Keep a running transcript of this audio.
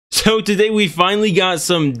So today we finally got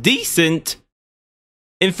some decent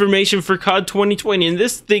information for COD 2020, and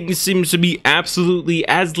this thing seems to be absolutely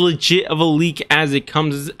as legit of a leak as it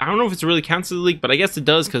comes. I don't know if it really counts as a leak, but I guess it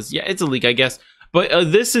does, because yeah, it's a leak, I guess.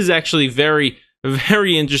 But this is actually very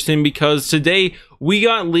interesting, because today we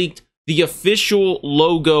got leaked the official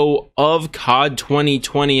logo of COD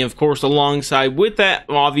 2020. Of course, alongside with that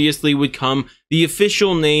obviously would come the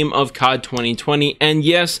official name of COD 2020. And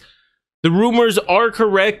yes, the rumors are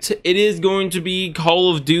correct. It is going to be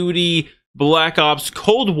Call of Duty Black Ops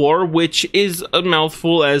Cold War, which is a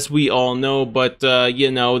mouthful, as we all know, but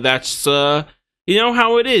you know, that's you know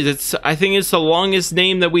how it is. I think it's the longest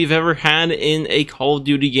name that we've ever had in a Call of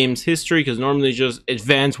Duty game's history, because normally it's just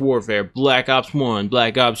Advanced Warfare, Black Ops 1,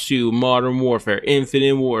 Black Ops 2, Modern Warfare,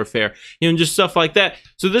 Infinite Warfare, you know, just stuff like that.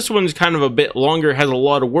 So this one's kind of a bit longer, has a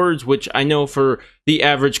lot of words, which I know for the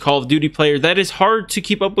average Call of Duty player, that is hard to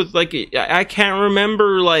keep up with. Like, I can't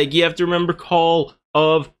remember, like, you have to remember Call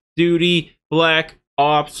of Duty Black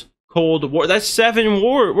Ops Cold War. That's 7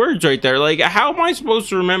 words right there. Like, how am I supposed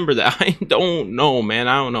to remember that? I don't know, man.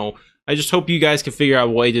 I don't know. I just hope you guys can figure out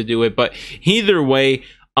a way to do it. But either way,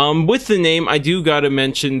 with the name, I do gotta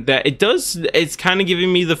mention that it's kind of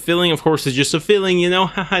giving me the feeling, of course it's just a feeling, you know,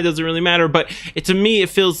 it doesn't really matter, but to me it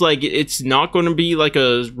feels like it's not going to be like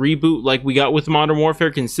a reboot like we got with Modern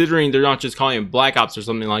Warfare, considering they're not just calling it Black Ops or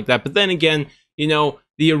something like that. But then again, you know,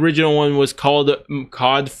 the original one was called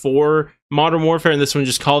COD 4 Modern Warfare, and this one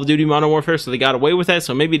just Call of Duty Modern Warfare, so they got away with that.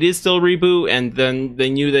 So maybe it is still a reboot, and then they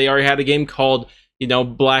knew they already had a game called, you know,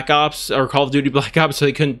 Black Ops or Call of Duty Black Ops, so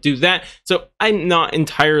they couldn't do that. So I'm not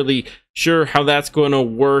entirely sure how that's going to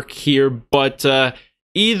work here, but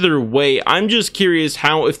either way, I'm just curious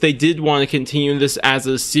how, if they did want to continue this as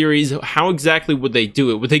a series, how exactly would they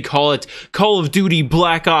do it? Would they call it Call of Duty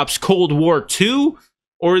Black Ops Cold War 2?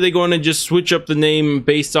 Or are they going to just switch up the name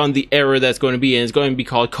based on the era that's going to be in? It's going to be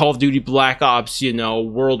called Call of Duty Black Ops, you know,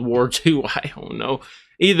 World War II. I don't know.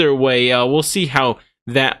 Either way, we'll see how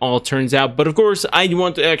that all turns out. But of course, I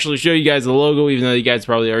want to actually show you guys the logo, even though you guys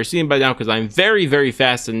probably already seen it by now, because I'm very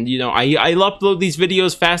fast. And, you know, I upload these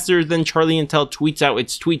videos faster than Charlie Intel tweets out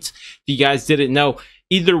its tweets, if you guys didn't know.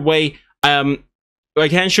 Either way, I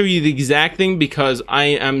can't show you the exact thing because I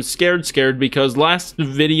am scared because last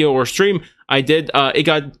video or stream I did, it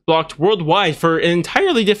got blocked worldwide for an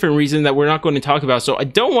entirely different reason that we're not going to talk about. So I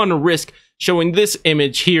don't want to risk showing this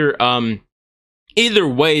image here. Either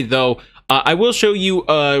way, though, I will show you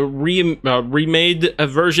a remade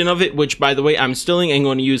version of it, which, by the way, I'm stealing and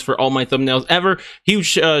going to use for all my thumbnails ever. Huge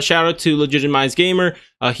shout out to Legitimized Gamer.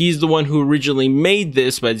 He's the one who originally made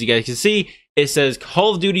this, but as you guys can see, it says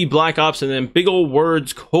Call of Duty Black Ops and then big old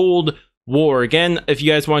words Cold War. Again, if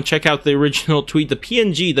you guys want to check out the original tweet, the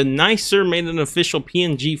PNG, the Nicer made an official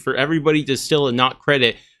PNG for everybody to steal and not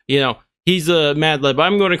credit. You know, he's a mad lad, but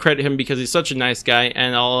I'm going to credit him because he's such a nice guy,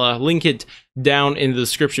 and I'll link it down in the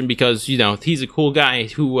description because, you know, he's a cool guy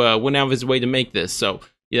who went out of his way to make this. So,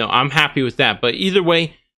 you know, I'm happy with that. But either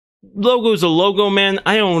way, logo's a logo, man.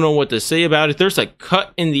 I don't know what to say about it. There's a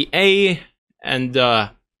cut in the A, and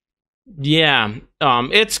yeah,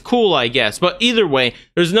 it's cool, I guess. But either way,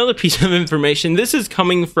 there's another piece of information. This is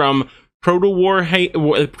coming from Proto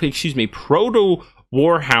Warehouse.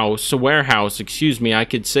 Excuse me, I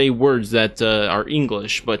could say words that are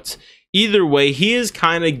English, but either way, he is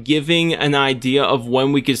kind of giving an idea of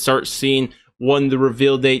when we could start seeing the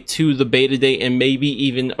reveal date to the beta date, and maybe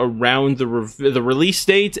even around the release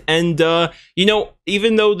date. And you know,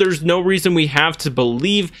 even though there's no reason we have to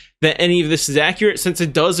believe that any of this is accurate, since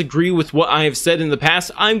it does agree with what I have said in the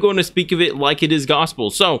past, I'm going to speak of it like it is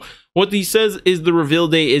gospel. So what he says is the reveal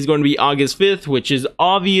date is going to be August 5th, which is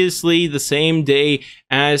obviously the same day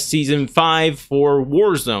as Season 5 for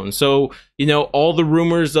Warzone. So, you know, all the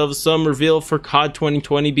rumors of some reveal for COD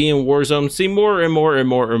 2020 being Warzone seem more and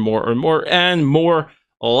more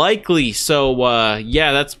likely. So,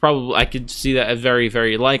 yeah, that's probably, I could see that as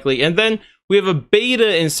very likely. And then we have a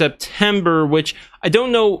beta in September, which I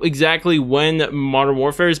don't know exactly when Modern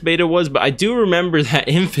Warfare's beta was, but I do remember that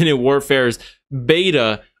Infinite Warfare's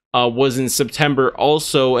beta was in September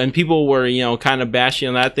also, and people were, you know, kind of bashing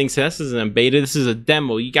on that thing, saying this isn't a beta, this is a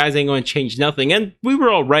demo, you guys ain't going to change nothing. And we were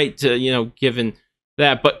all right to, you know, given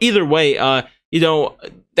that. But either way, you know,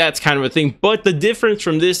 that's kind of a thing. But the difference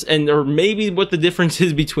from this, or maybe what the difference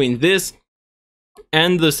is between this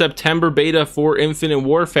and the September beta for Infinite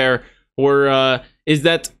Warfare, is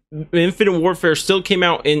that Infinite Warfare still came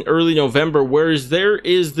out in early November, whereas there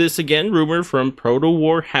is this, again, rumor from Proto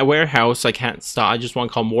Warehouse. I can't stop, I just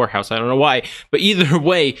want to call him Warehouse, I don't know why. But either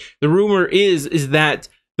way, the rumor is that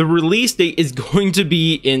the release date is going to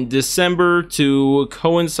be in December to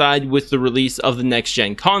coincide with the release of the next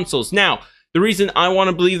gen consoles. Now, the reason I want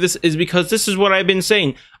to believe this is because this is what I've been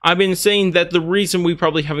saying. I've been saying that the reason we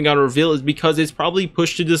probably haven't got a reveal is because it's probably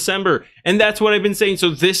pushed to December. And that's what I've been saying. So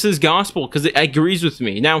this is gospel because it agrees with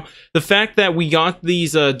me. Now, the fact that we got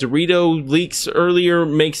these Dorito leaks earlier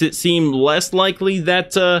makes it seem less likely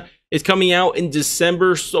that it's coming out in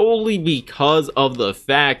December solely because of the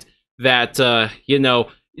fact that, you know,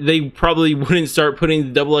 they probably wouldn't start putting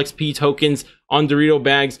the double XP tokens on Dorito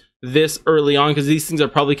bags this early on, because these things are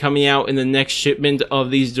probably coming out in the next shipment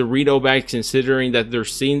of these Dorito bags, considering that they're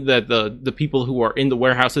seeing that the people who are in the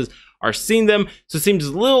warehouses are seeing them. So it seems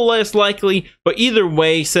a little less likely, but either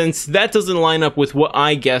way, since that doesn't line up with what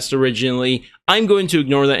I guessed originally, I'm going to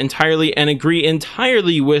ignore that entirely and agree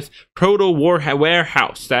entirely with Proto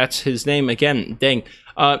Warehouse. That's his name again. Dang.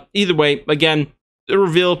 Either way, again, the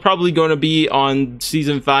reveal probably going to be on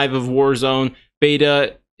Season 5 of Warzone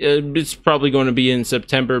Beta. It's probably going to be in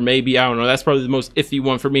September, maybe. I don't know. That's probably the most iffy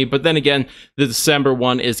one for me. But then again, the December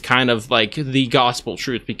one is kind of like the gospel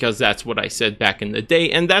truth, because that's what I said back in the day.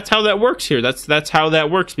 And that's how that works here. That's how that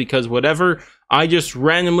works, because whatever I just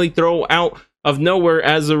randomly throw out of nowhere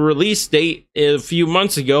as a release date a few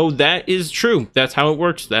months ago, that is true. That's how it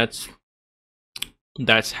works. That's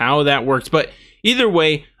how that works. But either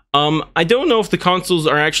way, I don't know if the consoles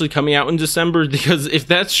are actually coming out in December, because if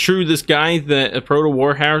that's true, this guy, the Proto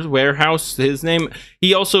Warehouse, his name,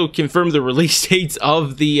 he also confirmed the release dates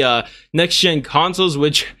of the next-gen consoles,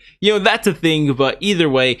 which, you know, that's a thing. But either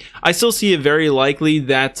way, I still see it very likely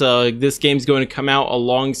that this game's going to come out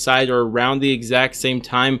alongside or around the exact same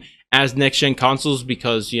time as next-gen consoles,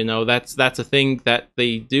 because, you know, that's a thing that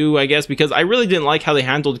they do, I guess, because I really didn't like how they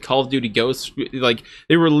handled Call of Duty Ghosts. Like,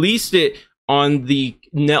 they released it on the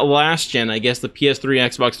last gen, I guess, the PS3,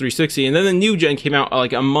 Xbox 360, and then the new gen came out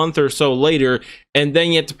like a month or so later, and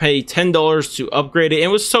then you had to pay $10 to upgrade it. And it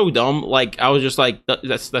was so dumb. Like, I was just like,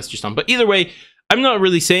 that's just dumb. But either way, I'm not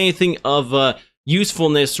really saying anything of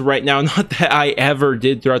usefulness right now, not that I ever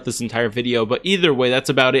did throughout this entire video. But either way, that's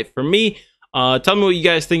about it for me. Tell me what you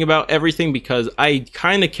guys think about everything, because I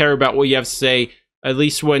kind of care about what you have to say, at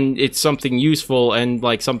least when it's something useful and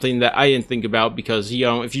like something that I didn't think about. Because, you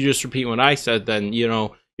know, if you just repeat what I said, then, you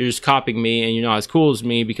know, you're just copying me and you're not as cool as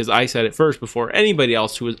me, because I said it first before anybody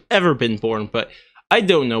else who has ever been born. But I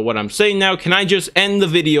don't know what I'm saying now. Can I just end the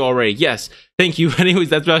video already? Yes. Thank you. Anyways,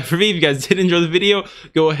 that's about it for me. If you guys did enjoy the video,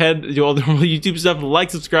 go ahead, do all the normal YouTube stuff,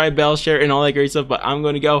 like, subscribe, bell, share, and all that great stuff. But I'm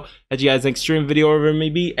going to go. Catch you guys next stream video, wherever it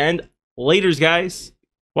may be. And laters, guys.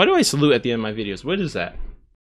 Why do I salute at the end of my videos? What is that?